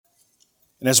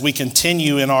And as we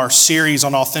continue in our series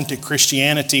on authentic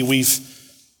Christianity, we've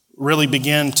really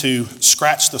begun to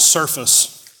scratch the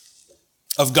surface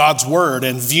of God's Word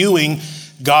and viewing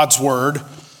God's Word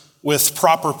with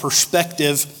proper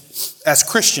perspective as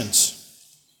Christians.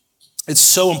 It's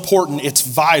so important, it's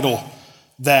vital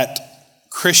that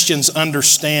Christians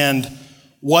understand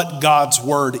what God's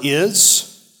Word is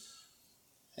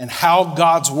and how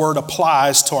God's Word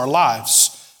applies to our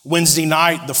lives. Wednesday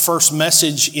night, the first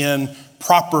message in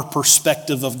proper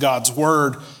perspective of God's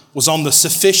Word was on the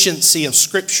sufficiency of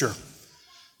Scripture.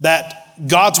 That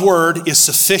God's Word is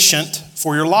sufficient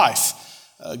for your life.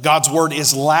 God's Word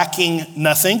is lacking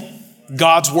nothing.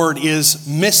 God's Word is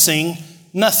missing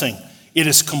nothing. It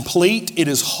is complete, it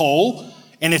is whole,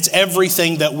 and it's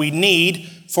everything that we need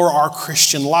for our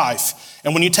Christian life.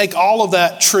 And when you take all of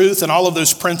that truth and all of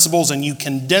those principles and you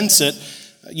condense it,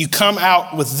 you come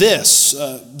out with this,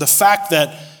 the fact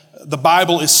that the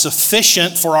Bible is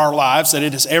sufficient for our lives, that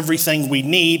it is everything we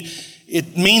need.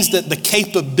 It means that the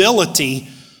capability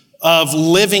of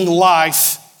living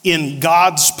life in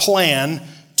God's plan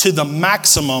to the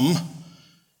maximum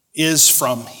is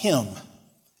from Him.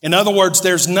 In other words,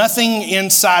 there's nothing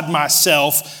inside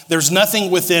myself, there's nothing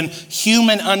within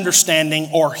human understanding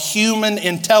or human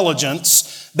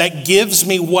intelligence that gives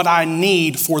me what I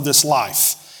need for this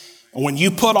life. And when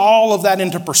you put all of that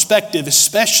into perspective,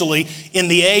 especially in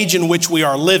the age in which we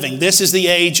are living, this is the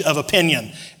age of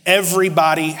opinion.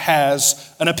 Everybody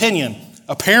has an opinion.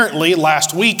 Apparently,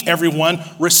 last week, everyone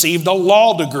received a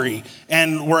law degree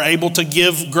and were able to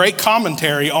give great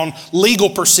commentary on legal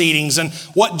proceedings and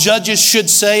what judges should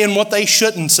say and what they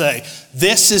shouldn't say.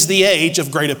 This is the age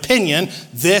of great opinion.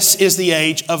 This is the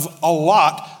age of a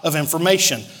lot of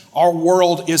information. Our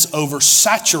world is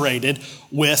oversaturated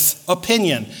with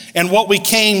opinion. And what we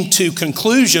came to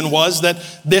conclusion was that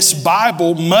this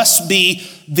Bible must be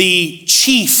the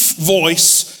chief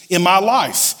voice in my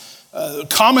life.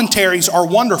 Commentaries are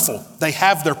wonderful. They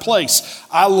have their place.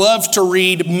 I love to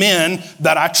read men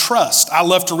that I trust. I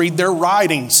love to read their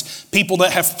writings, people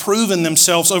that have proven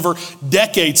themselves over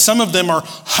decades. Some of them are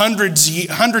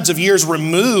hundreds of years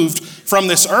removed from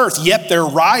this earth, yet their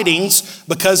writings,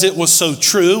 because it was so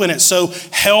true and it so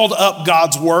held up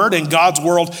God's Word and God's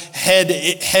Word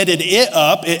headed it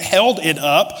up, it held it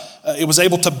up. It was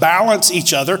able to balance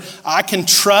each other. I can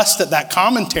trust that that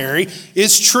commentary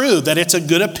is true, that it's a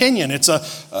good opinion. It's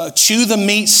a chew the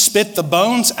meat, spit the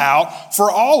bones out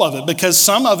for all of it, because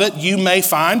some of it you may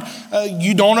find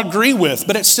you don't agree with,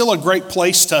 but it's still a great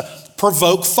place to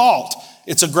provoke thought.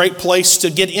 It's a great place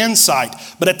to get insight.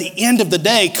 But at the end of the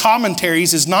day,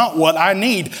 commentaries is not what I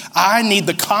need. I need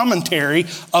the commentary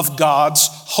of God's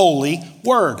holy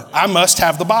Word. I must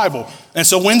have the Bible. And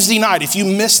so Wednesday night, if you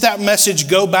missed that message,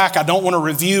 go back. I don't want to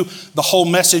review the whole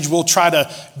message. We'll try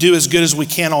to do as good as we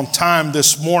can on time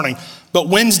this morning. But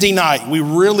Wednesday night, we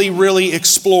really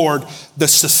explored the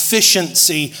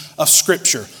sufficiency of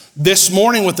Scripture. This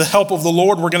morning, with the help of the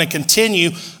Lord, we're going to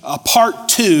continue part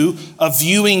 2 of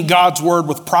viewing God's Word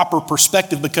with proper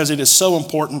perspective, because it is so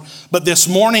important. But this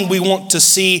morning, we want to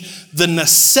see the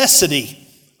necessity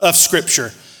of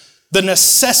Scripture. The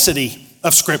necessity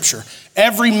of Scripture.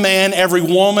 Every man, every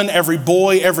woman, every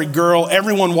boy, every girl,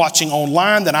 everyone watching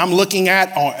online that I'm looking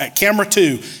at camera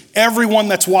 2, everyone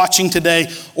that's watching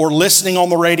today or listening on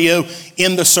the radio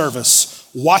in the service,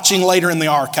 watching later in the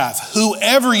archive,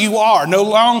 whoever you are, no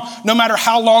matter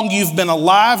how long you've been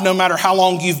alive, no matter how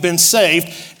long you've been saved,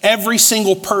 every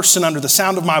single person under the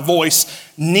sound of my voice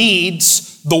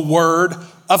needs the Word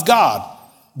of God.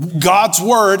 God's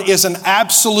Word is an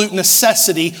absolute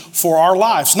necessity for our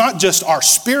lives, not just our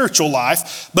spiritual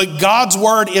life, but God's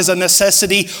Word is a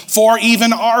necessity for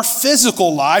even our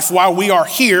physical life while we are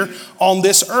here on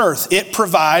this earth. It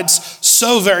provides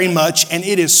so very much, and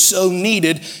it is so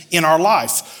needed in our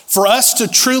life. For us to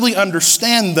truly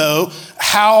understand, though,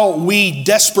 how we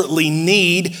desperately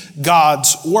need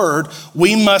God's Word,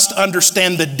 we must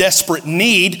understand the desperate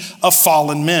need of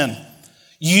fallen men.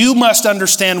 You must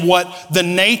understand what the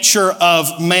nature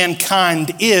of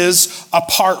mankind is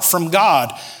apart from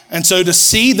God. And so to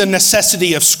see the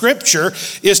necessity of Scripture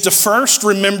is to first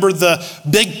remember the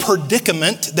big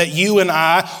predicament that you and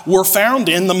I were found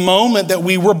in the moment that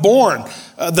we were born.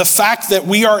 The fact that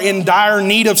we are in dire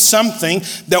need of something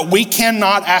that we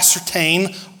cannot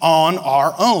ascertain on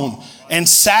our own. And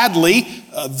sadly,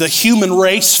 the human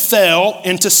race fell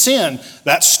into sin.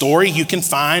 That story you can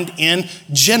find in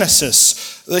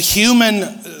Genesis. The human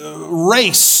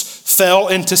race fell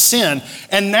into sin.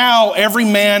 And now every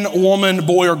man, woman,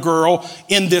 boy, or girl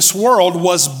in this world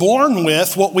was born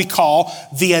with what we call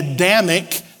the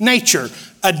Adamic nature.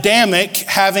 Adamic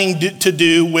having to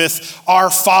do with our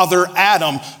father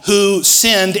Adam, who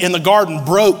sinned in the garden,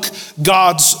 broke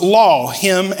God's law,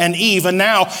 him and Eve. And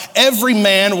now every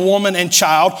man, woman, and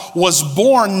child was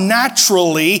born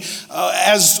naturally,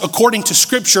 as according to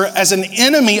Scripture, as an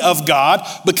enemy of God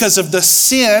because of the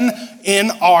sin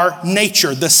in our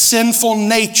nature, the sinful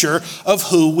nature of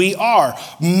who we are.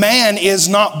 Man is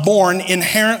not born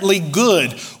inherently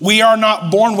good. We are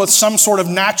not born with some sort of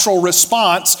natural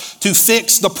response to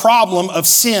fix the problem of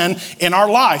sin in our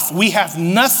life. We have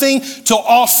nothing to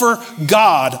offer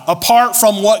God apart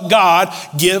from what God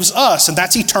gives us, and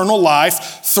that's eternal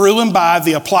life through and by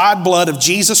the applied blood of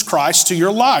Jesus Christ to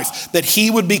your life, that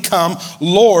He would become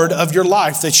Lord of your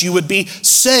life, that you would be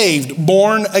saved,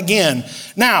 born again.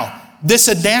 Now, this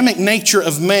Adamic nature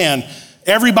of man,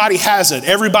 everybody has it.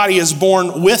 Everybody is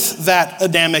born with that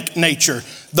Adamic nature.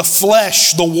 The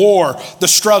flesh, the war, the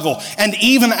struggle. And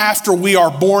even after we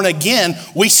are born again,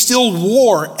 we still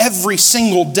war every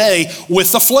single day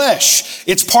with the flesh.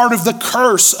 It's part of the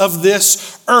curse of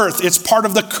this earth. It's part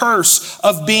of the curse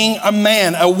of being a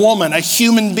man, a woman, a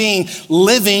human being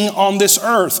living on this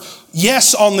earth.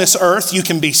 Yes, on this earth, you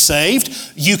can be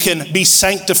saved, you can be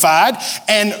sanctified,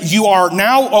 and you are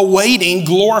now awaiting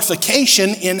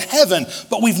glorification in heaven.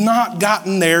 But we've not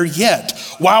gotten there yet.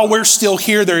 While we're still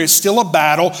here, there is still a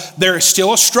battle, there is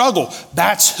still a struggle.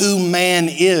 That's who man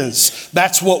is.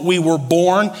 That's what we were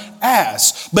born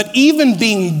as. But even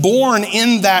being born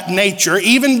in that nature,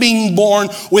 even being born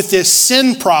with this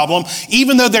sin problem,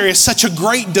 even though there is such a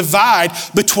great divide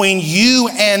between you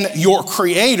and your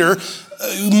Creator,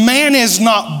 man is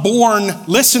not born,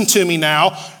 listen to me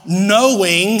now,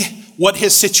 knowing what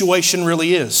his situation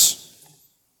really is.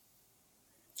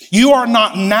 You are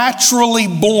not naturally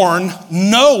born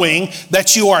knowing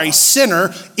that you are a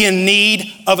sinner in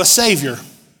need of a Savior.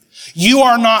 You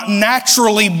are not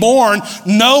naturally born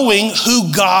knowing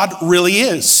who God really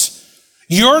is.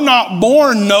 You're not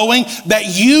born knowing that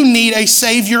you need a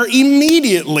Savior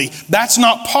immediately. That's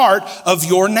not part of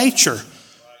your nature.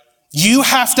 You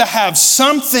have to have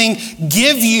something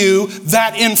give you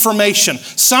that information.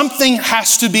 Something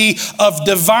has to be of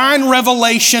divine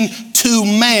revelation to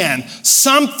man.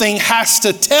 Something has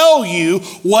to tell you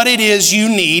what it is you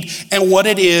need and what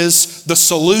it is the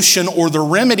solution or the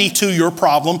remedy to your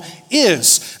problem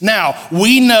is. Now,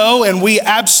 we know and we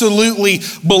absolutely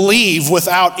believe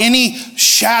without any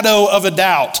shadow of a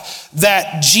doubt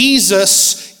that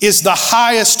Jesus is the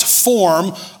highest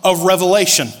form of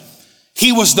revelation.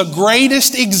 He was the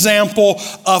greatest example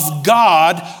of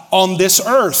God on this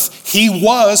earth. He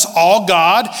was all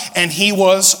God and He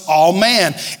was all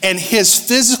man. And His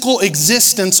physical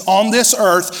existence on this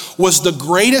earth was the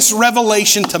greatest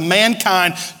revelation to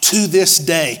mankind to this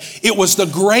day. It was the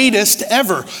greatest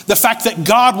ever. The fact that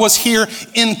God was here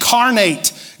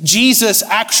incarnate. Jesus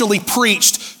actually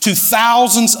preached to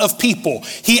thousands of people.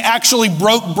 He actually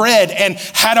broke bread and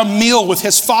had a meal with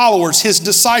His followers, His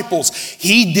disciples.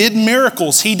 He did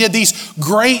miracles. He did these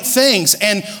great things.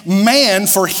 And man,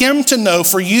 for Him to know,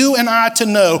 for you and I to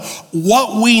know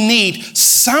what we need,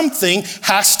 something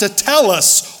has to tell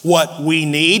us what we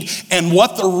need and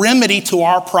what the remedy to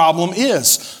our problem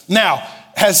is. Now,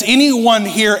 has anyone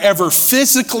here ever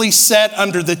physically sat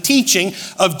under the teaching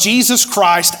of Jesus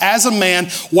Christ as a man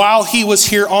while He was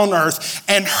here on earth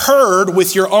and heard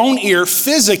with your own ear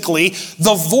physically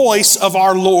the voice of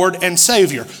our Lord and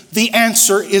Savior? The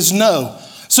answer is no.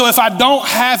 So if I don't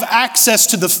have access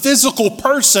to the physical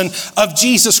person of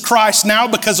Jesus Christ now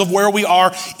because of where we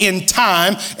are in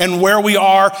time and where we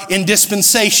are in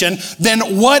dispensation,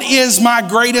 then what is my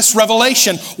greatest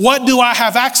revelation? What do I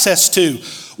have access to?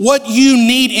 What you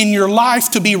need in your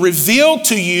life to be revealed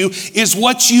to you is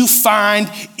what you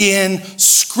find in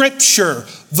Scripture,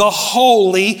 the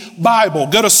Holy Bible.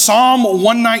 Go to Psalm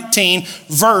 119,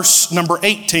 verse number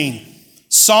 18.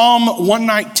 Psalm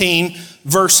 119,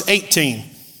 verse 18.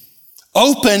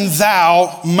 Open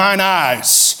thou mine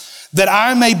eyes, that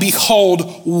I may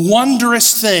behold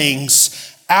wondrous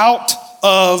things out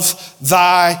of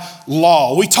thy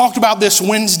law. We talked about this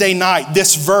Wednesday night,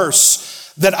 this verse,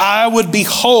 that I would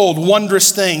behold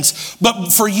wondrous things.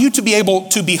 But for you to be able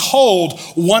to behold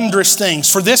wondrous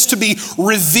things, for this to be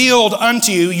revealed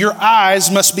unto you, your eyes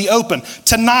must be open.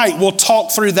 Tonight we'll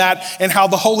talk through that and how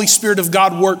the Holy Spirit of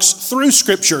God works through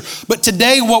Scripture. But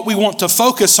today what we want to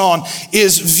focus on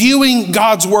is viewing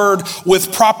God's Word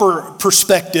with proper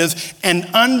perspective and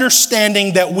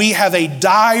understanding that we have a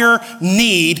dire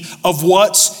need of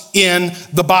what's in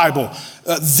the Bible.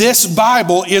 This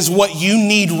Bible is what you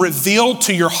need revealed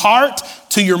to your heart,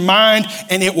 to your mind,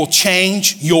 and it will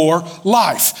change your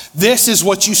life. This is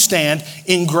what you stand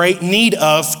in great need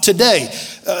of today.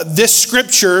 This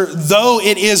scripture, though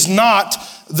it is not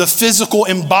the physical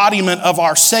embodiment of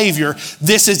our Savior,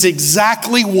 this is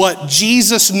exactly what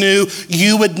Jesus knew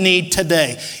you would need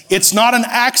today. It's not an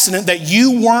accident that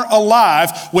you weren't alive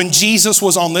when Jesus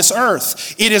was on this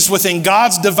earth. It is within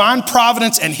God's divine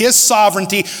providence and His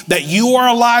sovereignty that you are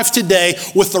alive today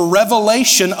with the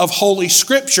revelation of Holy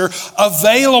Scripture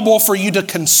available for you to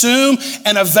consume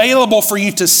and available for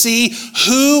you to see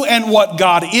who and what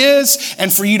God is, and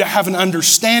for you to have an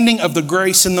understanding of the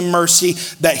grace and the mercy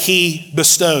that He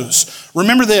bestows.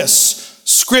 Remember this,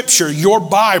 Scripture, your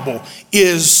Bible,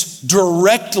 is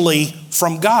directly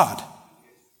from God.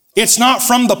 It's not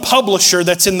from the publisher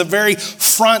that's in the very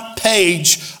front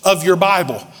page of your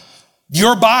Bible.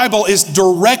 Your Bible is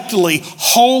directly,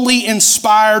 wholly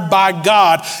inspired by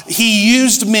God. He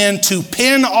used men to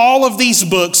pen all of these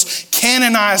books,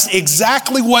 canonized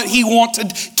exactly what He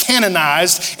wanted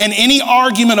canonized, and any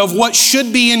argument of what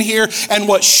should be in here and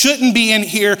what shouldn't be in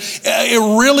here,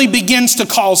 it really begins to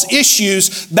cause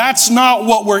issues. That's not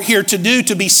what we're here to do,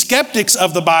 to be skeptics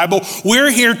of the Bible.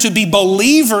 We're here to be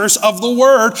believers of the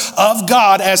Word of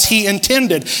God as He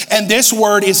intended. And this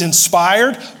Word is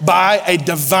inspired by a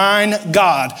divine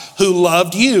God who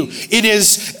loved you. It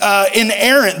is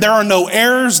inerrant. There are no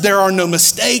errors. There are no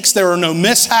mistakes. There are no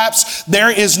mishaps.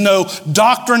 There is no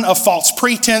doctrine of false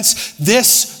pretense.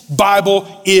 This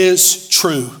Bible is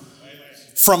true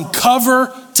from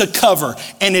cover to cover,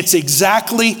 and it's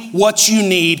exactly what you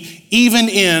need even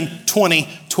in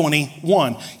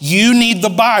 2021. You need the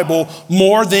Bible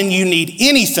more than you need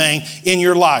anything in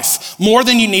your life. More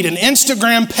than you need an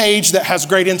Instagram page that has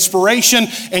great inspiration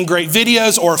and great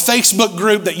videos, or a Facebook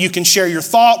group that you can share your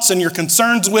thoughts and your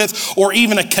concerns with, or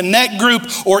even a connect group,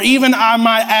 or even, I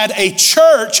might add, a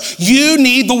church. You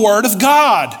need the Word of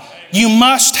God. You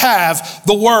must have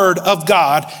the Word of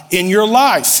God in your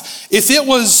life. If it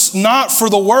was not for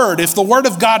the Word, if the Word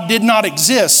of God did not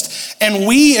exist, and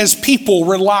we as people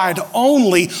relied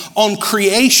only on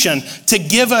creation to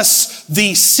give us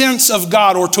the sense of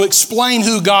God or to explain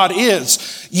who God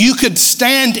is, you could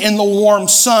stand in the warm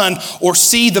sun or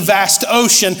see the vast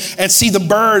ocean and see the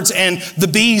birds and the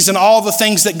bees and all the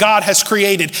things that God has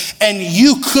created. And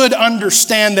you could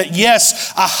understand that,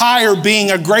 yes, a higher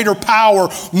being, a greater power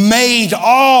made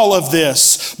all of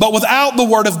this. But without the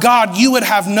Word of God, you would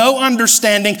have no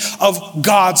understanding of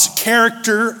God's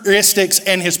characteristics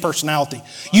and His personality.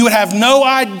 You would have no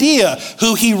idea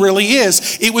who He really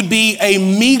is. It would be a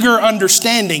meager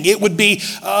understanding. It would be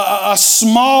a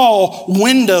small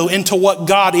window into what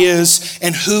God is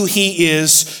and who He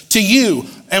is to you.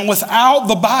 And without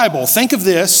the Bible, think of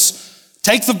this,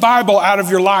 take the Bible out of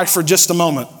your life for just a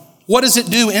moment. What does it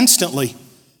do instantly?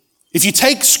 If you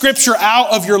take Scripture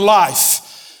out of your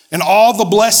life and all the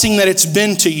blessing that it's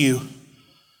been to you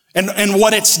and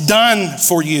what it's done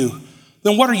for you,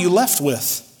 then what are you left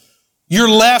with? You're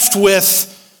left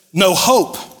with no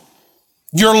hope.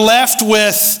 You're left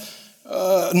with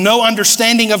no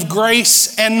understanding of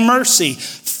grace and mercy.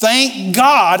 Thank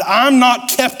God I'm not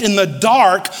kept in the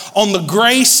dark on the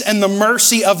grace and the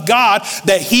mercy of God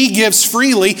that He gives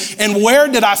freely. And where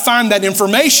did I find that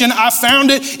information? I found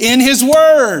it in His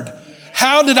Word.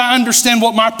 How did I understand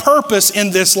what my purpose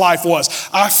in this life was?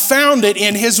 I found it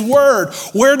in His Word.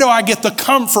 Where do I get the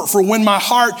comfort for when my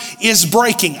heart is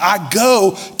breaking? I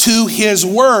go to His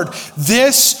Word.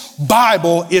 This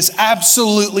Bible is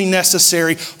absolutely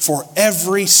necessary for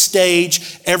every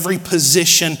stage, every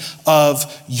position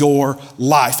of your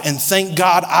life. And thank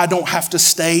God I don't have to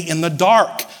stay in the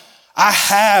dark. I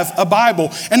have a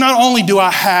Bible. And not only do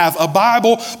I have a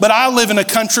Bible, but I live in a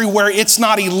country where it's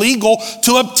not illegal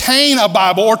to obtain a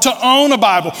Bible or to own a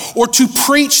Bible or to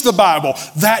preach the Bible.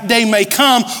 That day may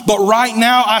come, but right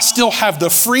now I still have the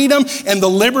freedom and the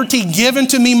liberty given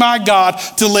to me by God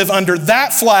to live under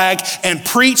that flag and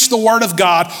preach the Word of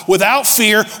God without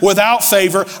fear, without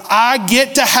favor. I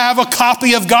get to have a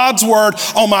copy of God's Word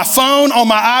on my phone, on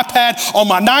my iPad, on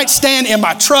my nightstand, in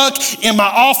my truck, in my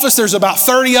office. There's about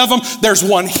 30 of them. There's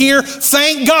one here.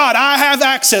 Thank God I have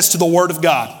access to the Word of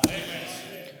God.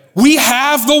 We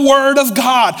have the Word of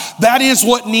God. That is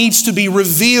what needs to be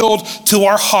revealed to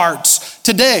our hearts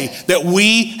today, that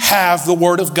we have the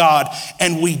Word of God,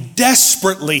 and we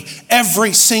desperately,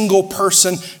 every single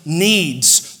person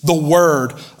needs the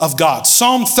Word of God.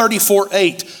 Psalm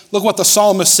 34:8, look what the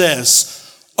psalmist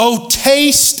says. Oh,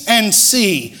 taste and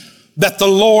see that the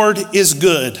Lord is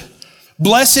good.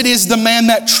 Blessed is the man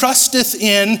that trusteth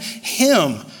in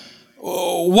Him.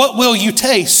 What will you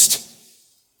taste?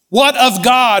 What of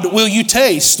God will you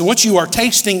taste? What you are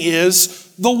tasting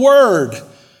is the Word.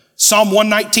 Psalm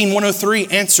 119, 103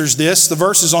 answers this. The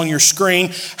verse is on your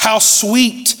screen. How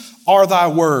sweet are thy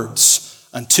words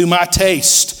unto my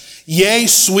taste, yea,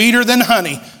 sweeter than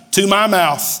honey to my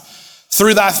mouth.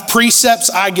 Through thy precepts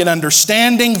I get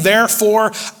understanding,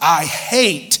 therefore I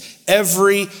hate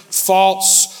every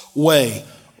false way.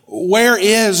 Where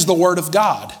is the Word of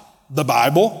God? The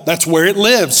Bible, that's where it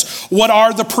lives. What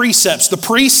are the precepts? The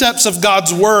precepts of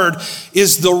God's Word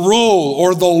is the rule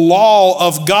or the law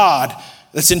of God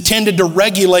that's intended to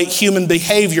regulate human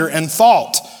behavior and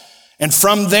thought. And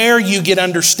from there you get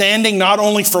understanding not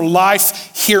only for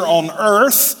life here on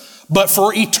earth, but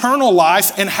for eternal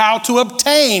life and how to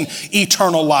obtain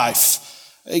eternal life.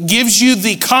 It gives you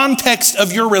the context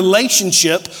of your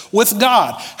relationship with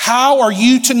God. How are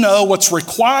you to know what's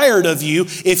required of you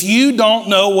if you don't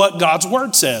know what God's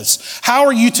Word says? How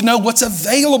are you to know what's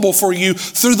available for you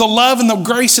through the love and the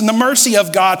grace and the mercy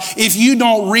of God if you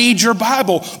don't read your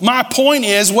Bible? My point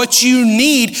is, what you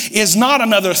need is not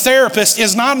another therapist,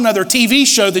 is not another TV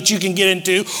show that you can get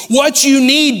into. What you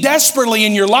need desperately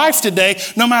in your life today,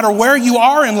 no matter where you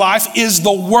are in life, is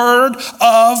the Word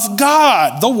of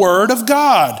God. The Word of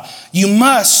God. You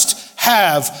must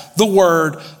have the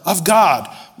Word of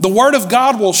God. The Word of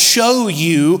God will show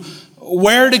you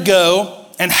where to go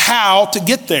and how to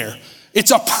get there.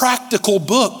 It's a practical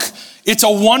book. It's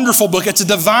a wonderful book. It's a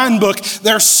divine book.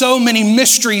 There are so many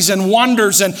mysteries and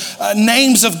wonders and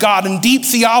names of God and deep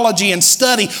theology and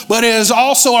study, but it is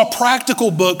also a practical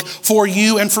book for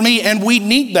you and for me, and we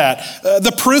need that.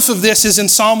 The proof of this is in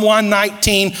Psalm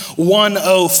 119,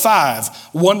 105.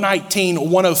 119,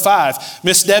 105.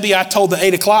 Miss Debbie, I told the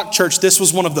 8 o'clock church this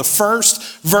was one of the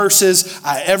first verses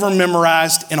I ever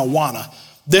memorized in Awana.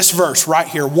 This verse right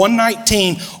here,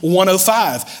 119,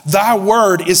 105. Thy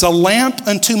word is a lamp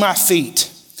unto my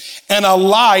feet and a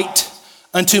light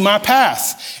unto my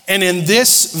path. And in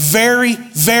this very,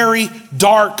 very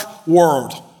dark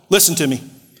world, listen to me,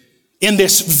 in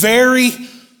this very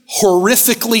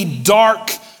horrifically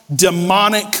dark,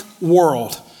 demonic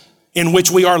world in which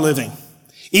we are living,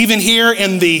 even here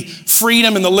in the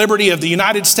freedom and the liberty of the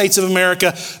United States of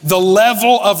America, the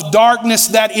level of darkness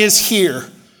that is here,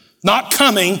 not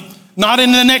coming, not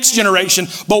in the next generation,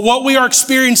 but what we are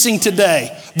experiencing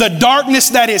today, the darkness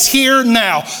that is here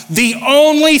now, the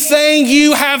only thing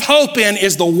you have hope in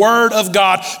is the Word of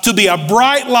God to be a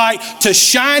bright light, to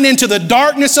shine into the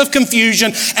darkness of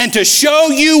confusion and to show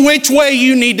you which way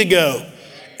you need to go.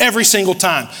 Every single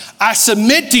time. I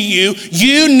submit to you,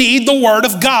 you need the Word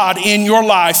of God in your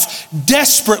life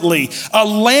desperately. A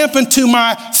lamp unto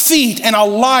my feet and a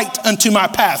light unto my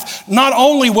path. Not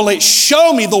only will it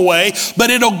show me the way,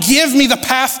 but it'll give me the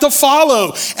path to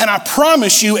follow. And I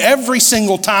promise you, every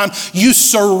single time you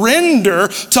surrender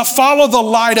to follow the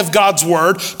light of God's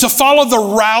Word, to follow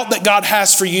the route that God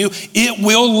has for you, it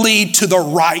will lead to the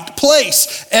right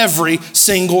place every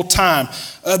single time.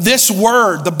 This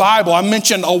word, the Bible, I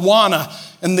mentioned Awana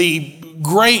and the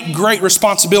great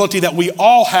responsibility that we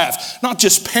all have, not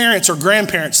just parents or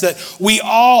grandparents, that we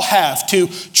all have to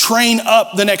train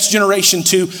up the next generation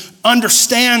to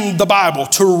understand the Bible,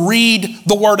 to read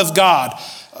the Word of God.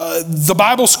 The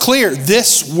Bible's clear.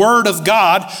 This Word of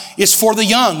God is for the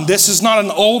young. This is not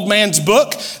an old man's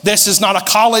book. This is not a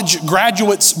college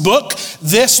graduate's book.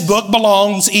 This book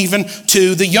belongs even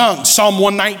to the young. Psalm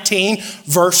 119,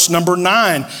 verse number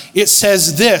 9. It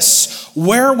says this,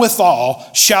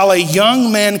 wherewithal shall a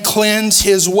young man cleanse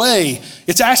his way?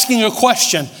 It's asking a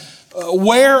question.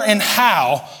 Where and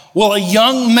how will a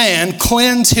young man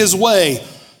cleanse his way?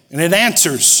 And it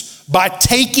answers, by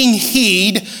taking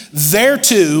heed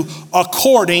thereto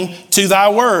according to thy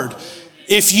word.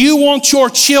 If you want your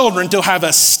children to have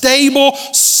a stable,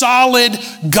 solid,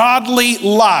 godly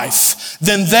life,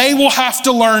 then they will have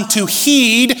to learn to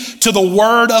heed to the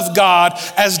Word of God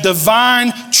as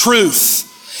divine truth.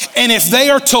 And if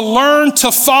they are to learn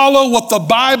to follow what the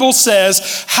Bible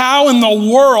says, how in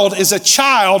the world is a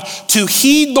child to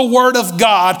heed the Word of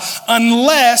God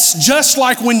unless, just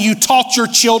like when you taught your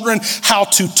children how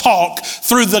to talk,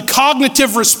 through the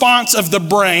cognitive response of the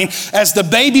brain, as the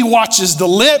baby watches the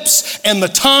lips and the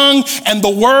tongue and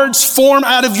the words form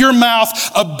out of your mouth,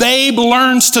 a babe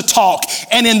learns to talk.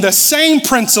 And in the same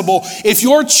principle, if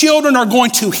your children are going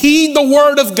to heed the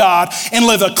Word of God and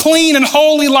live a clean and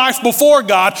holy life before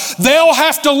God, they'll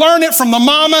have to learn it from the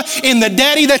mama and the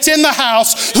daddy that's in the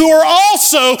house who are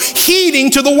also heeding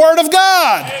to the Word of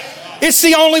God. It's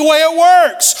the only way it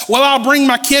works. Well, I'll bring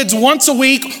my kids once a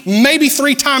week, maybe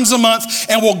 3 times a month,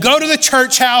 and we'll go to the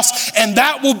church house, and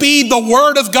that will be the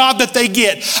word of God that they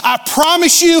get. I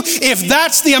promise you, if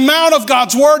that's the amount of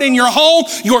God's word in your home,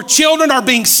 your children are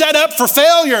being set up for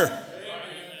failure.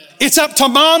 It's up to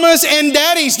mamas and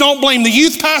daddies. Don't blame the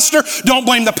youth pastor. Don't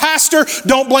blame the pastor.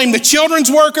 Don't blame the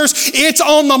children's workers. It's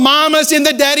on the mamas and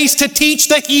the daddies to teach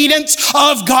the heathens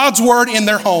of God's word in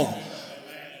their home.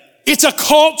 It's a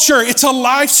culture. It's a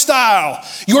lifestyle.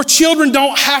 Your children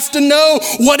don't have to know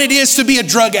what it is to be a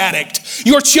drug addict.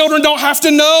 Your children don't have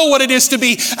to know what it is to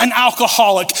be an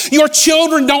alcoholic. Your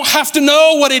children don't have to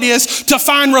know what it is to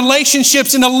find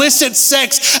relationships and illicit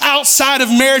sex outside of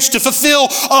marriage to fulfill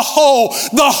a hole.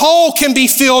 The hole can be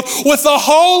filled with the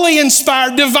holy,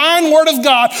 inspired, divine word of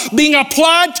God being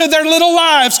applied to their little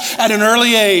lives at an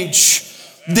early age.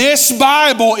 This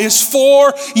Bible is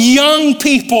for young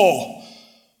people.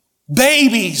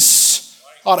 Babies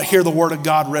ought to hear the word of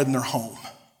God read in their home.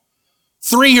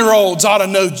 3-year-olds ought to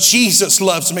know Jesus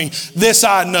loves me. This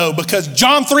I know because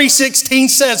John 3:16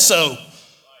 says so.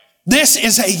 This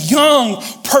is a young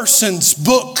person's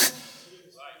book.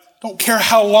 Don't care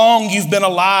how long you've been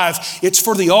alive. It's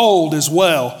for the old as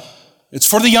well. It's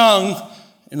for the young.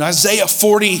 And Isaiah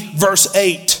 40 verse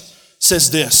 8 says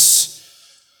this: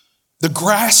 the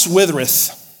grass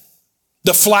withereth,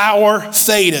 the flower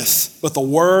fadeth, but the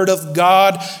word of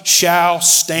God shall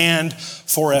stand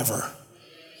forever.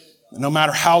 No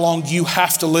matter how long you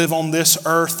have to live on this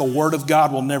earth, the word of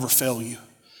God will never fail you.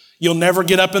 You'll never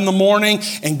get up in the morning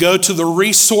and go to the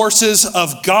resources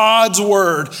of God's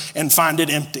word and find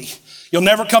it empty. You'll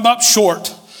never come up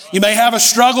short. You may have a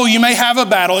struggle, you may have a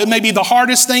battle. It may be the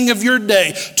hardest thing of your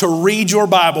day to read your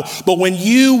Bible. But when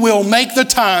you will make the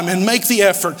time and make the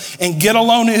effort and get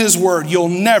alone in His Word, you'll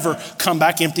never come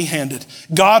back empty-handed.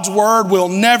 God's Word will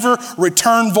never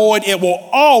return void. It will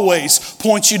always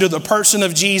point you to the person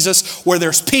of Jesus, where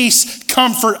there's peace,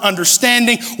 comfort,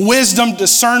 understanding, wisdom,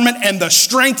 discernment, and the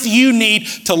strength you need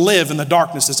to live in the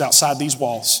darkness that's outside these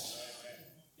walls.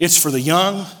 It's for the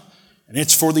young and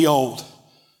it's for the old.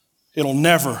 It'll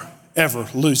never, ever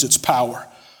lose its power.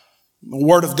 The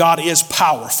Word of God is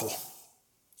powerful.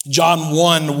 John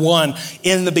 1:1,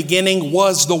 in the beginning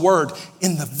was the Word.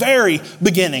 In the very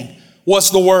beginning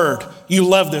was the Word. You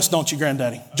love this, don't you,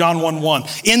 Granddaddy? John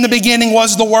 1:1. In the beginning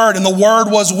was the Word, and the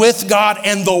Word was with God,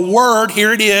 and the Word,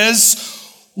 here it is,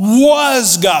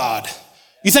 was God.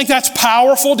 You think that's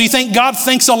powerful? Do you think God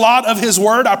thinks a lot of His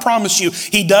Word? I promise you,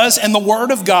 He does. And the Word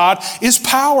of God is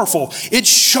powerful. It's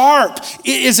sharp.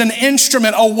 It is an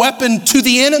instrument, a weapon to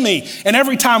the enemy. And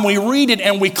every time we read it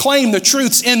and we claim the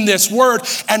truths in this Word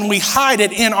and we hide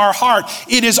it in our heart,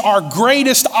 it is our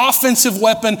greatest offensive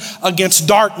weapon against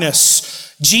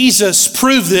darkness. Jesus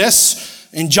proved this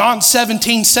in John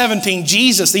 17:17.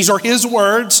 Jesus, these are His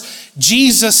words.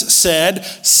 Jesus said,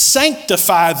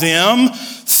 sanctify them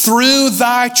through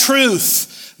thy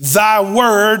truth. Thy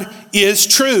word is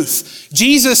truth.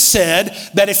 Jesus said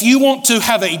that if you want to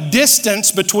have a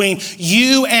distance between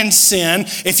you and sin,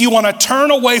 if you want to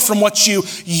turn away from what you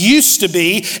used to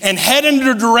be and head in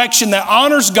a direction that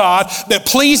honors God, that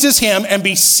pleases Him, and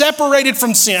be separated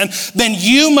from sin, then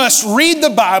you must read the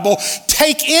Bible,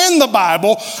 take in the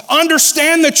Bible,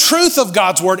 understand the truth of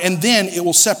God's word, and then it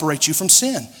will separate you from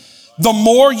sin. The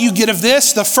more you get of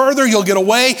this, the further you'll get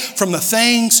away from the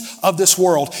things of this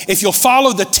world. If you'll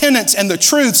follow the tenets and the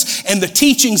truths and the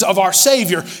teachings of our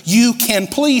Savior, you can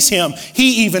please Him.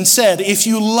 He even said, if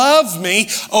you love me,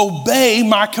 obey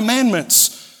my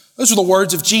commandments. Those are the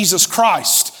words of Jesus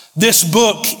Christ. This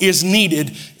book is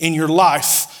needed in your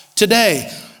life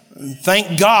today.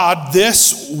 Thank God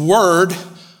this word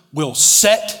will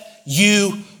set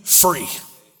you free.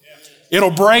 It'll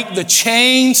break the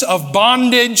chains of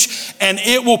bondage, and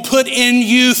it will put in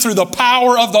you, through the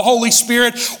power of the Holy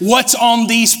Spirit, what's on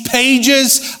these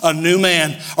pages: a new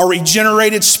man, a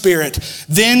regenerated spirit.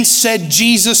 Then said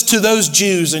Jesus to those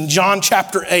Jews in John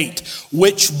chapter 8,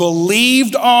 which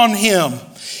believed on Him,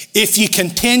 if ye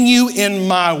continue in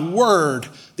my word,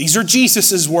 these are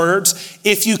Jesus's words,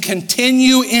 if you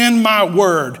continue in my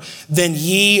word, then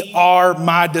ye are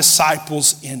my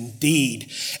disciples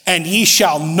indeed. And ye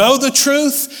shall know the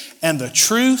truth, and the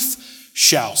truth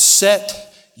shall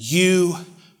set you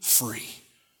free.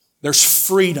 There's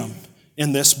freedom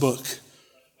in this book.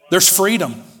 There's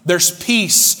freedom, there's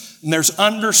peace, and there's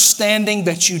understanding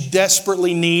that you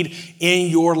desperately need in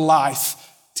your life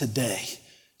today.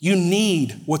 You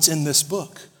need what's in this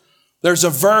book. There's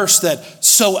a verse that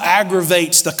so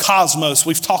aggravates the cosmos.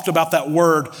 We've talked about that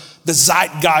word the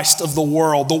zeitgeist of the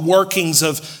world, the workings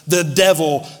of the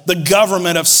devil, the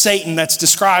government of Satan that's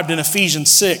described in Ephesians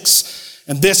 6.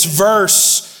 And this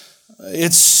verse,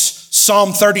 it's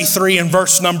Psalm 33 and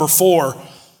verse number 4.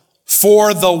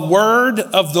 For the word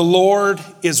of the Lord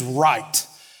is right.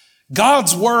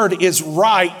 God's word is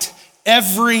right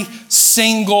every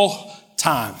single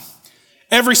time.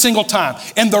 Every single time.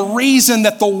 And the reason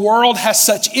that the world has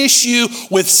such issue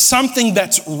with something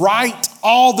that's right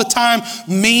all the time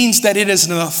means that it is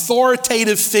an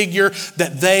authoritative figure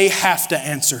that they have to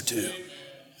answer to.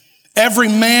 Every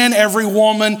man, every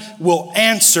woman will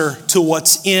answer to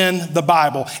what's in the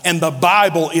Bible. And the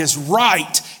Bible is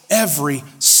right every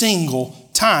single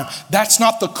time. That's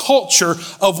not the culture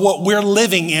of what we're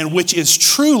living in, which is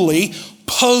truly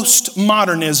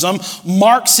postmodernism,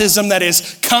 Marxism that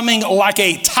is coming like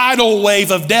a tidal wave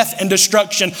of death and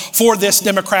destruction for this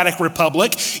democratic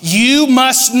republic. You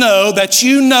must know that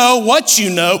you know what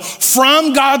you know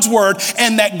from God's word,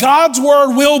 and that God's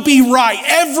word will be right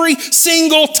every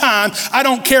single time. I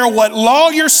don't care what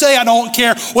lawyers say. I don't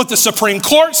care what the Supreme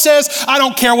Court says. I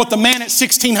don't care what the man at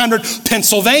 1600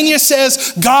 Pennsylvania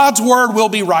says. God's word will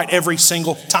be right every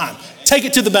single time. Take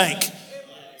it to the bank.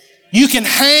 You can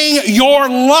hang your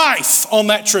life on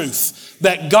that truth,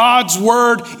 that God's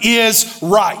word is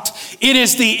right. It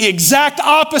is the exact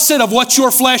opposite of what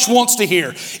your flesh wants to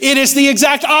hear. It is the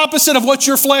exact opposite of what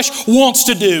your flesh wants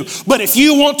to do. But if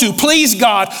you want to please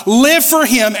God, live for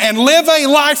Him, and live a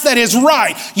life that is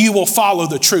right, you will follow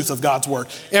the truth of God's word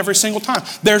every single time.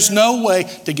 There's no way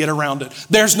to get around it.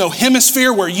 There's no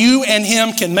hemisphere where you and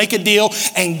Him can make a deal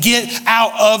and get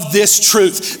out of this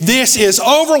truth. This is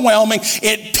overwhelming.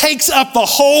 It takes up the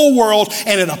whole world,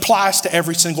 and it applies to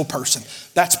every single person.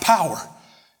 That's power,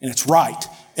 and it's right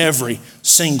every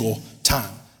single time.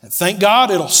 And thank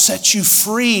God it'll set you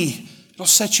free. It'll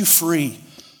set you free.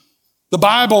 The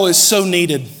Bible is so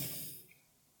needed.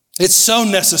 It's so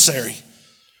necessary.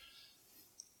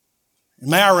 And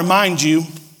may I remind you,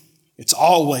 it's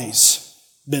always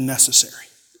been necessary.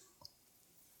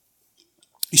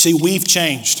 You see, we've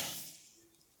changed.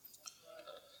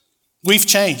 We've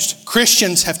changed.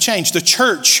 Christians have changed. The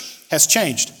church has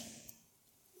changed.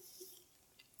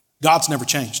 God's never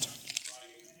changed.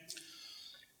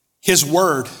 His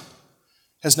word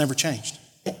has never changed.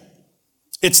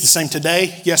 It's the same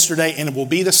today, yesterday, and it will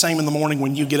be the same in the morning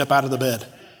when you get up out of the bed.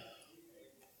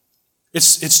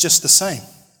 It's just the same.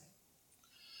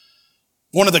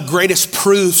 One of the greatest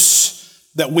proofs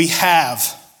that we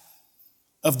have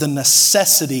of the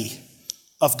necessity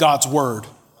of God's word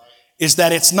is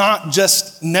that it's not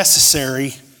just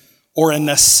necessary or a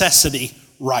necessity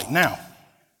right now.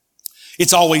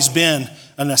 It's always been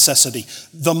a necessity.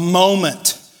 The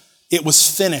moment it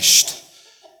was finished,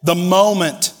 the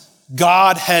moment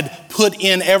God had put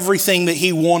in everything that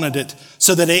He wanted it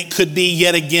so that it could be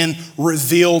yet again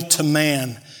revealed to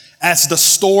man, as the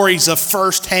stories of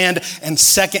first-hand and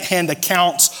second-hand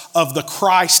accounts of the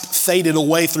Christ faded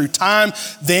away through time,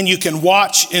 then you can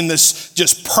watch in this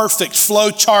just perfect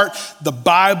flow chart, the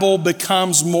Bible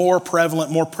becomes more prevalent,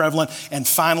 and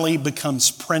finally becomes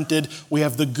printed. We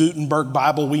have the Gutenberg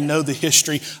Bible. We know the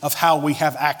history of how we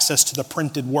have access to the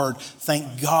printed word.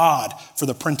 Thank God for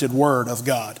the printed word of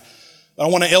God. But I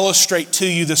want to illustrate to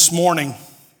you this morning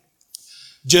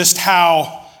just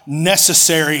how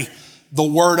necessary the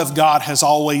word of God has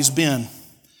always been.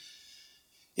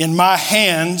 In my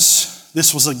hands,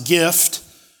 this was a gift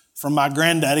from my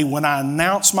granddaddy when I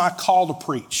announced my call to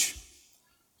preach.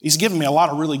 He's given me a lot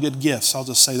of really good gifts. I'll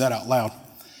just say that out loud.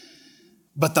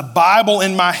 But the Bible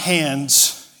in my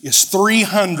hands is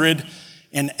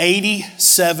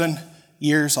 387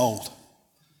 years old.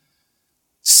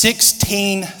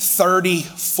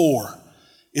 1634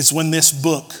 is when this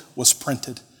book was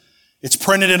printed. It's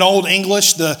printed in Old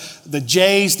English. The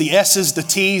J's, the S's, the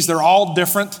T's, they're all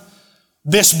different.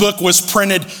 This book was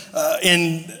printed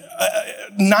in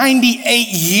 98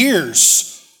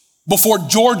 years before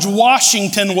George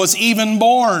Washington was even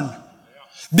born.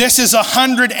 This is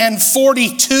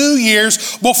 142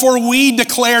 years before we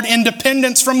declared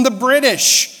independence from the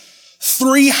British.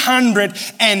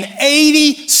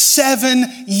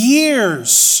 387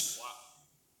 years.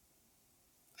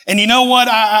 And you know what?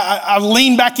 I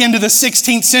lean back into the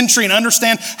 16th century and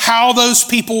understand how those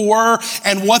people were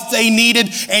and what they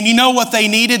needed. And you know what they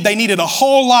needed? They needed a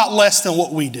whole lot less than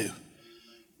what we do.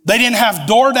 They didn't have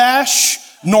DoorDash,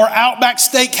 nor Outback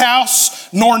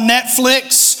Steakhouse, nor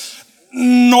Netflix,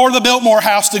 nor the Biltmore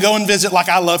House to go and visit like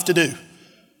I love to do.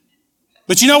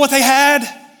 But you know what they had?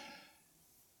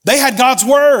 They had God's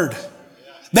word.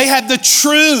 They had the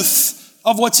truth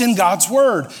of what's in God's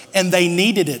Word. And they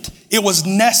needed it. It was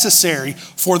necessary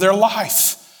for their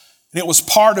life. And it was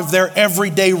part of their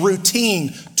everyday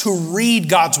routine to read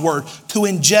God's Word, to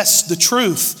ingest the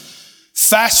truth.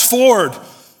 Fast forward,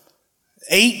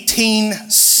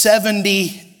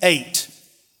 1878.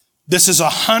 This is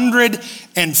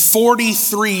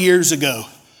 143 years ago.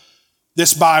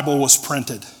 This Bible was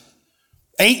printed.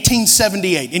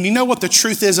 1878. And you know what the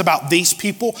truth is about these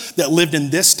people that lived in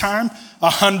this time,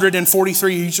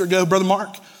 143 years ago, Brother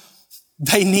Mark?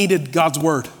 They needed God's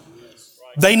Word.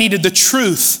 They needed the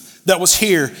truth that was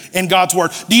here in God's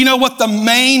Word. Do you know what the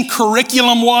main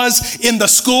curriculum was in the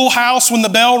schoolhouse when the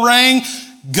bell rang?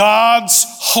 God's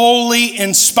holy,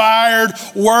 inspired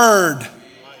Word.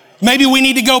 Maybe we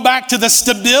need to go back to the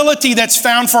stability that's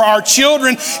found for our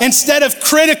children. Instead of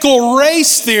critical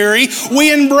race theory,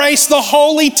 we embrace the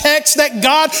holy text that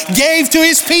God gave to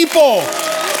His people.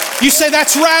 You say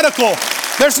that's radical.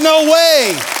 There's no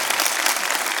way.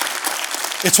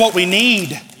 It's what we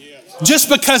need. Just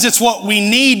because it's what we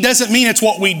need doesn't mean it's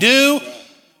what we do.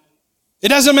 It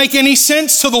doesn't make any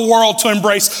sense to the world to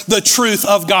embrace the truth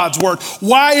of God's Word.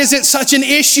 Why is it such an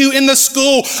issue in the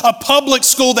school, a public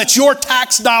school that your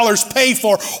tax dollars pay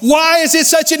for? Why is it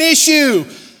such an issue?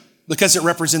 Because it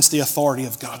represents the authority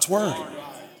of God's Word.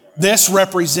 This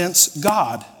represents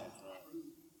God.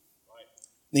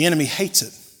 The enemy hates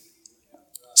it.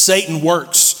 Satan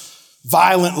works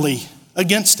violently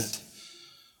against it.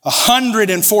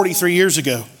 143 years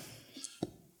ago,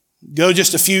 go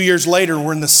just a few years later,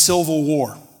 we're in the Civil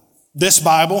War. This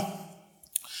Bible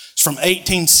is from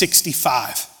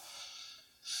 1865.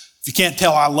 If you can't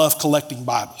tell, I love collecting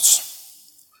Bibles.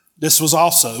 This was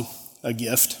also a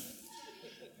gift.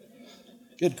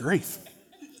 Good grief.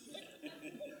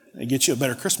 They get you a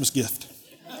better Christmas gift.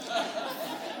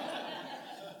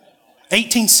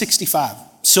 1865,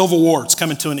 Civil War, it's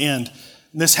coming to an end.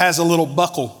 And this has a little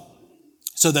buckle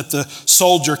so that the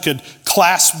soldier could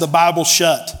clasp the Bible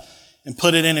shut and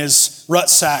put it in his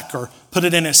rucksack or put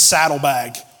it in his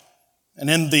saddlebag. And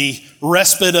in the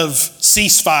respite of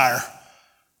ceasefire,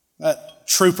 that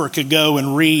trooper could go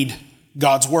and read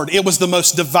God's Word. It was the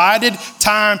most divided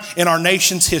time in our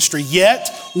nation's history. Yet,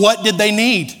 what did they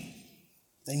need?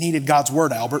 They needed God's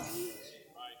Word, Albert.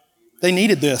 They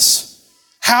needed this.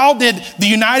 How did the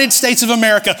United States of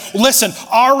America, listen,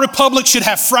 our republic should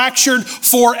have fractured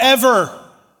forever.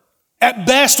 At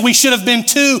best, we should have been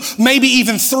 2, maybe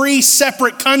even 3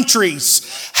 separate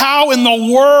countries. How in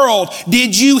the world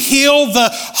did you heal the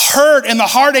hurt and the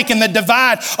heartache and the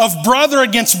divide of brother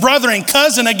against brother and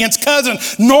cousin against cousin,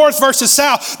 north versus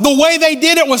south? The way they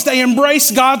did it was they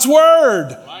embraced God's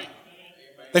Word.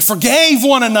 They forgave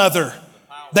one another.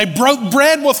 They broke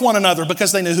bread with one another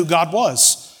because they knew who God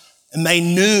was. And they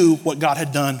knew what God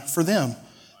had done for them.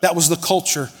 That was the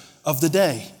culture of the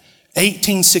day.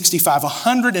 1865,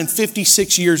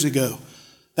 156 years ago,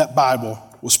 that Bible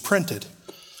was printed.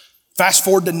 Fast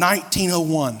forward to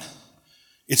 1901.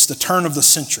 It's the turn of the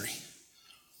century.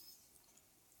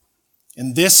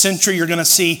 In this century, you're going to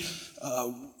see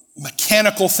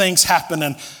mechanical things happen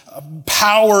and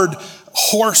powered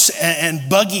horse and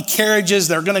buggy carriages.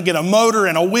 They're going to get a motor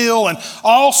and a wheel, and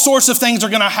all sorts of things are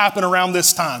going to happen around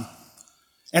this time.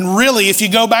 And really, if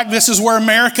you go back, this is where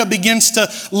America begins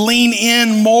to lean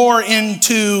in more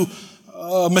into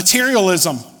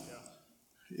materialism.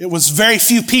 It was very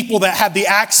few people that had the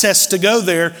access to go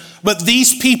there, but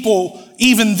these people,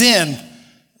 even then,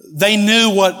 they knew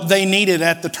what they needed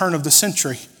at the turn of the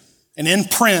century. And in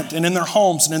print, and in their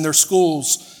homes, and in their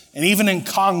schools, and even in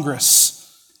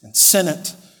Congress and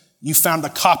Senate, you found a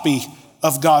copy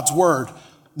of God's Word.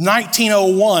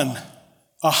 1901,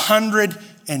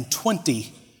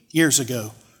 120 years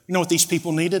ago. You know what these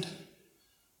people needed?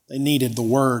 They needed the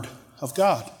Word of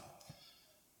God.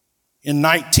 In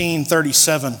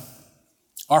 1937,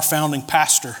 our founding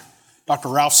pastor, Dr.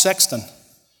 Ralph Sexton,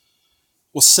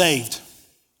 was saved.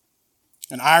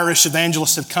 An Irish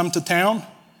evangelist had come to town, and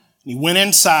he went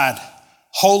inside.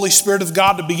 Holy Spirit of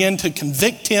God to begin to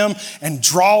convict him and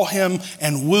draw him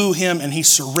and woo him, and he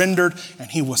surrendered and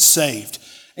he was saved.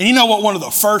 And you know what one of the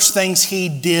first things he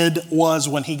did was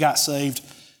when he got saved?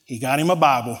 He got him a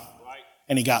Bible,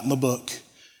 and he got him a book.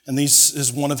 And this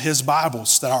is one of his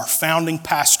Bibles that our founding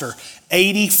pastor,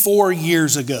 84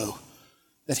 years ago,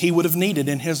 that he would have needed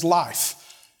in his life.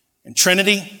 And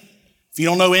Trinity, if you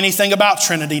don't know anything about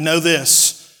Trinity, know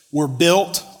this: we're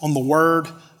built on the Word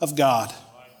of God.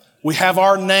 We have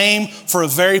our name for a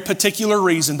very particular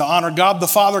reason, to honor God the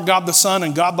Father, God the Son,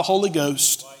 and God the Holy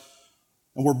Ghost.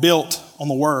 And we're built on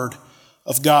the Word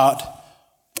of God.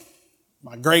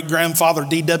 My great-grandfather,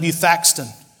 D.W. Thaxton,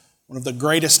 one of the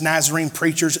greatest Nazarene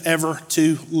preachers ever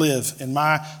to live, in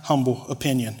my humble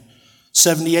opinion.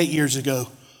 78 years ago.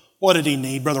 What did he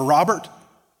need, Brother Robert?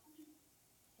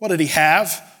 What did he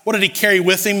have? What did he carry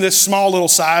with him, this small little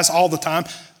size all the time?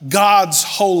 God's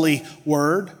holy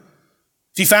word.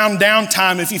 If you found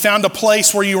downtime, if you found a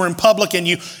place where you were in public and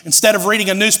you, instead of reading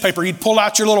a newspaper, you'd pull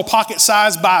out your little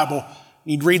pocket-sized Bible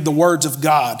and you'd read the words of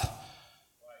God.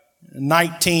 In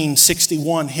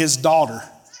 1961, his daughter,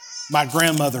 my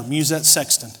grandmother, Musette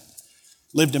Sexton,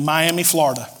 lived in Miami,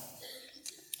 Florida.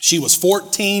 She was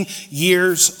 14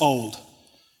 years old.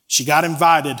 She got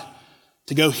invited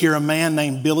to go hear a man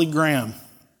named Billy Graham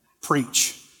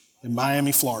preach in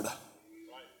Miami, Florida.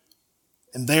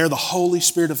 And there the Holy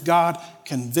Spirit of God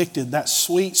convicted that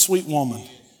sweet, sweet woman.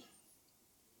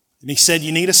 And he said,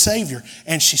 you need a Savior.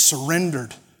 And she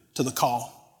surrendered to the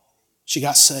call. She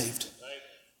got saved.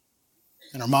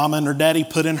 And her mama and her daddy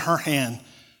put in her hand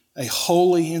a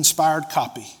holy, inspired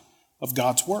copy of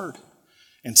God's Word.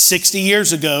 And 60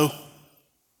 years ago,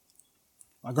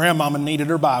 my grandmama needed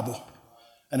her Bible.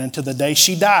 And until the day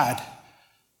she died,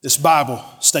 this Bible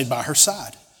stayed by her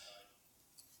side.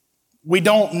 We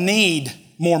don't need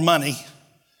more money.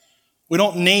 We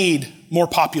don't need more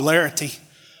popularity.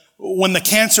 When the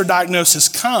cancer diagnosis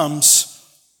comes,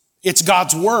 it's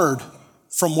God's Word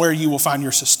from where you will find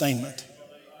your sustainment.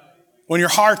 When your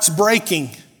heart's breaking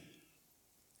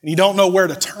and you don't know where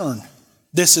to turn,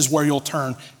 this is where you'll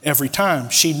turn every time.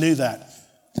 She knew that.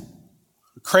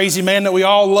 The crazy man that we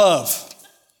all love,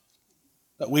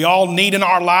 that we all need in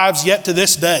our lives yet to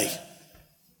this day,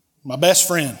 my best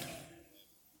friend,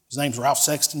 his name's Ralph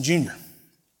Sexton Jr.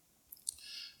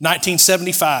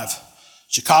 1975,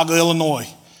 Chicago,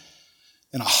 Illinois,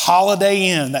 in a Holiday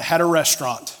Inn that had a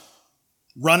restaurant,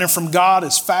 running from God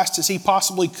as fast as he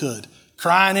possibly could,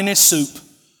 crying in his soup.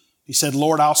 He said,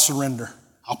 Lord, I'll surrender.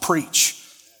 I'll preach.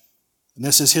 And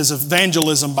this is his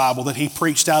evangelism Bible that he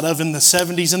preached out of in the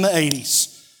 70s and the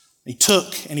 80s. He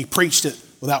took and he preached it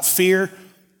without fear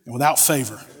and without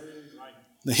favor.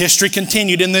 The history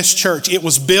continued in this church. It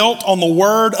was built on the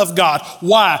Word of God.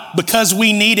 Why? Because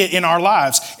we need it in our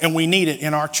lives and we need it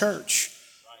in our church.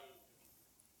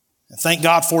 And thank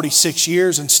God, 46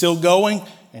 years and still going,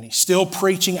 and he's still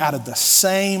preaching out of the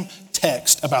same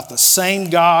text about the same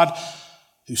God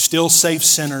who still saves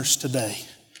sinners today.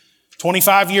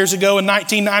 25 years ago in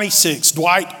 1996,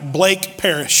 Dwight Blake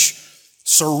Parrish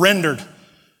surrendered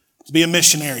to be a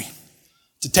missionary,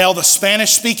 to tell the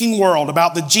Spanish-speaking world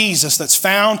about the Jesus that's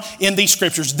found in these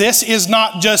scriptures. This is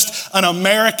not just an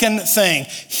American thing.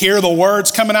 Hear the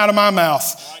words coming out of my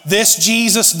mouth. This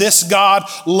Jesus, this God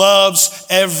loves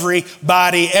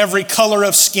everybody, every color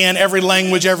of skin, every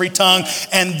language, every tongue,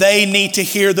 and they need to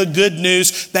hear the good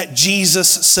news that Jesus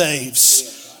saves.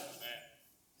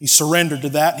 He surrendered to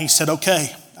that and he said,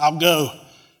 okay, I'll go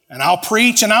and I'll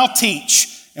preach and I'll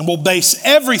teach, and we'll base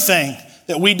everything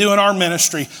that we do in our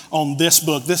ministry on this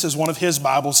book. This is one of his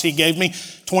Bibles he gave me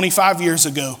 25 years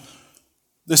ago.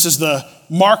 This is the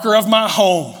marker of my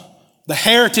home, the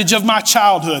heritage of my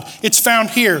childhood. It's found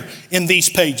here in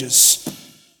these pages.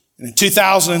 And in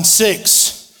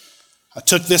 2006, I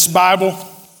took this Bible,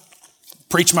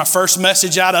 preached my first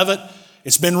message out of it.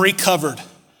 It's been recovered.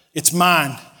 It's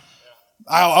mine.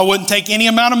 I wouldn't take any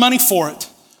amount of money for it.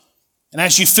 And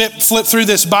as you flip through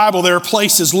this Bible, there are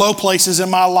places, low places in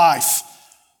my life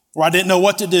where I didn't know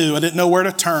what to do. I didn't know where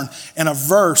to turn. And a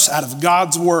verse out of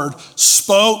God's Word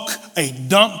spoke a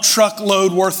dump truck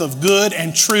load worth of good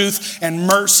and truth and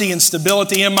mercy and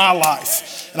stability in my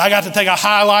life. And I got to take a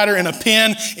highlighter and a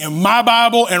pen in my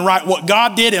Bible and write what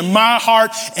God did in my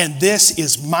heart. And this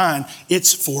is mine.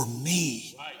 It's for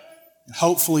me. And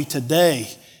hopefully today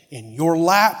in your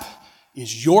lap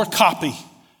is your copy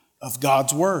of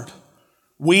God's Word.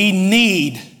 We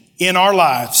need in our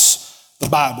lives the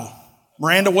Bible.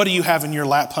 Miranda, what do you have in your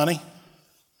lap, honey?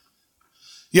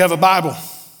 You have a Bible.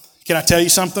 Can I tell you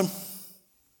something?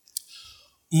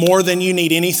 More than you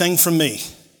need anything from me.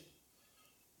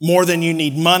 More than you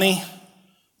need money.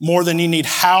 More than you need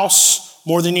house.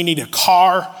 More than you need a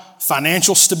car,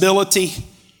 financial stability,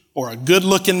 or a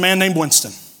good-looking man named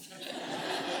Winston.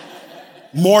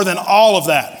 More than all of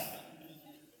that,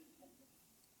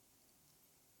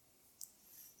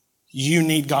 you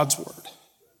need God's Word.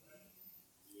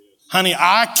 Honey,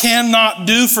 I cannot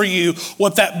do for you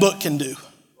what that book can do.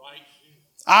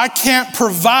 I can't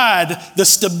provide the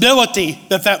stability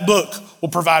that that book will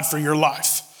provide for your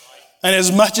life. And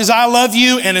as much as I love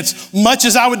you and as much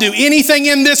as I would do anything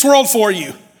in this world for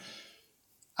you,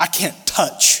 I can't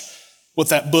touch what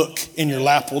that book in your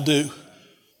lap will do.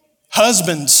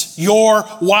 Husbands, your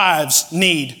wives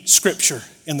need Scripture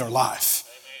in their life.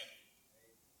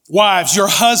 Wives, your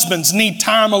husbands need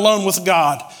time alone with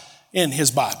God in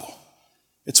His Bible.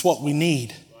 It's what we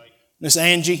need. Miss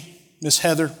Angie, Miss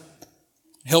Heather,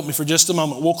 help me for just a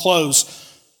moment. We'll close.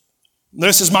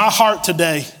 This is my heart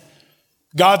today.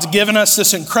 God's given us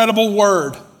this incredible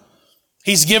word.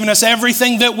 He's given us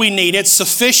everything that we need. It's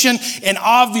sufficient, and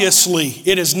obviously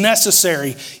it is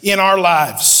necessary in our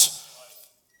lives.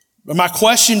 But my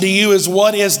question to you is,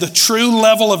 what is the true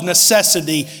level of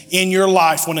necessity in your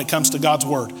life when it comes to God's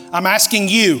word? I'm asking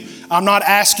you. I'm not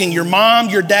asking your mom,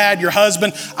 your dad, your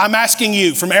husband. I'm asking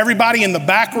you, from everybody in the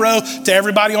back row to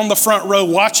everybody on the front row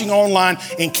watching online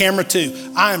in camera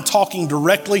 2. I am talking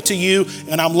directly to you,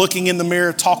 and I'm looking in the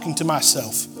mirror talking to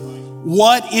myself.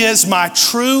 What is my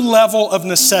true level of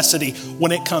necessity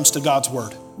when it comes to God's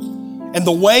word? And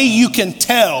the way you can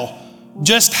tell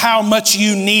just how much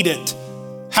you need it,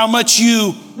 how much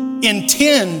you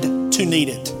intend to need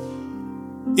it,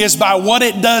 is by what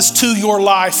it does to your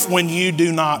life when you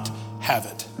do not have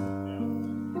it.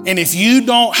 And if you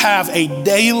don't have a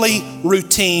daily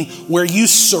routine where you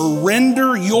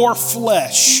surrender your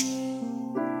flesh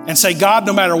and say, God,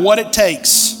 no matter what it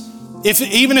takes,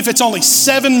 even if it's only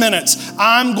 7 minutes,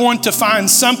 I'm going to find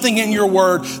something in your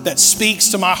word that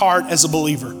speaks to my heart as a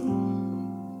believer.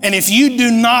 And if you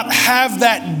do not have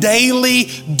that daily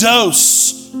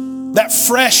dose, that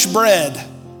fresh bread,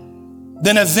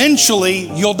 then eventually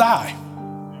you'll die.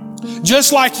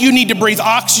 Just like you need to breathe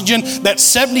oxygen that's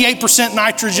 78%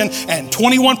 nitrogen and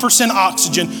 21%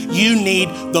 oxygen, you need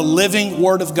the living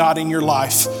Word of God in your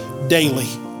life daily.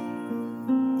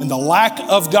 And the lack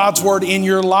of God's Word in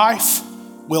your life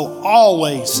will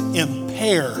always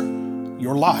impair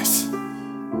your life.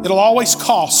 It'll always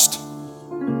cost.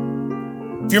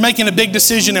 If you're making a big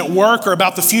decision at work or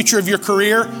about the future of your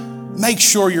career, make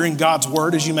sure you're in God's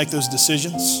Word as you make those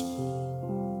decisions.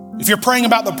 If you're praying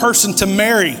about the person to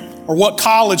marry or what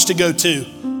college to go to,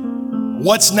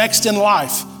 what's next in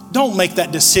life, don't make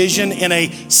that decision in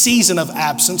a season of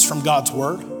absence from God's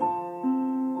Word.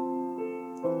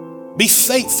 Be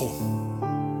faithful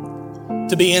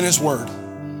to be in His Word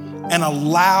and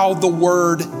allow the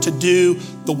Word to do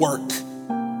the work.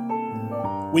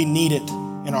 We need it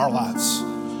in our lives.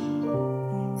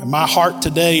 And my heart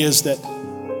today is that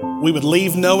we would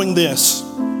leave knowing this.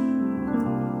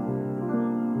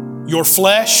 Your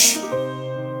flesh,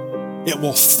 it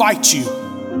will fight you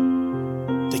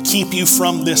to keep you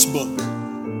from this book.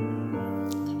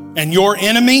 And your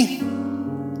enemy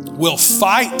will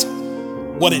fight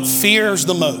what it fears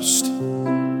the most.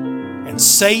 And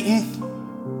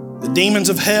Satan, the demons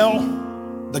of hell,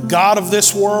 the god of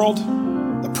this world,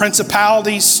 the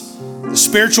principalities, the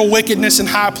spiritual wickedness in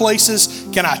high places,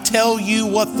 can I tell you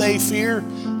what they fear?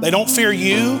 They don't fear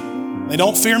you. They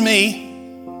don't fear me.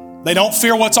 They don't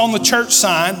fear what's on the church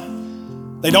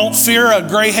sign. They don't fear a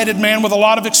gray-headed man with a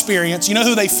lot of experience. You know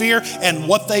who they fear and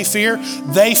what they fear?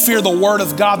 They fear the Word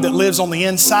of God that lives on the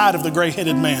inside of the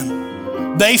gray-headed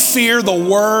man. They fear the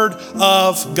Word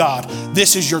of God.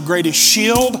 This is your greatest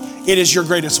shield. It is your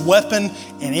greatest weapon,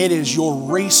 and it is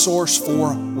your resource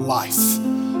for life.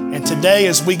 And today,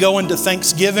 as we go into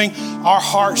Thanksgiving, our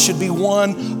heart should be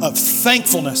one of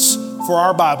thankfulness for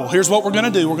our Bible. Here's what we're going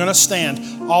to do. We're going to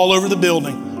stand all over the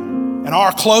building. And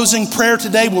our closing prayer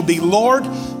today will be, Lord,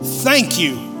 thank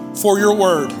you for your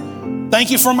word. Thank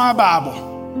you for my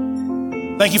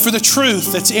Bible. Thank you for the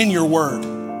truth that's in your word.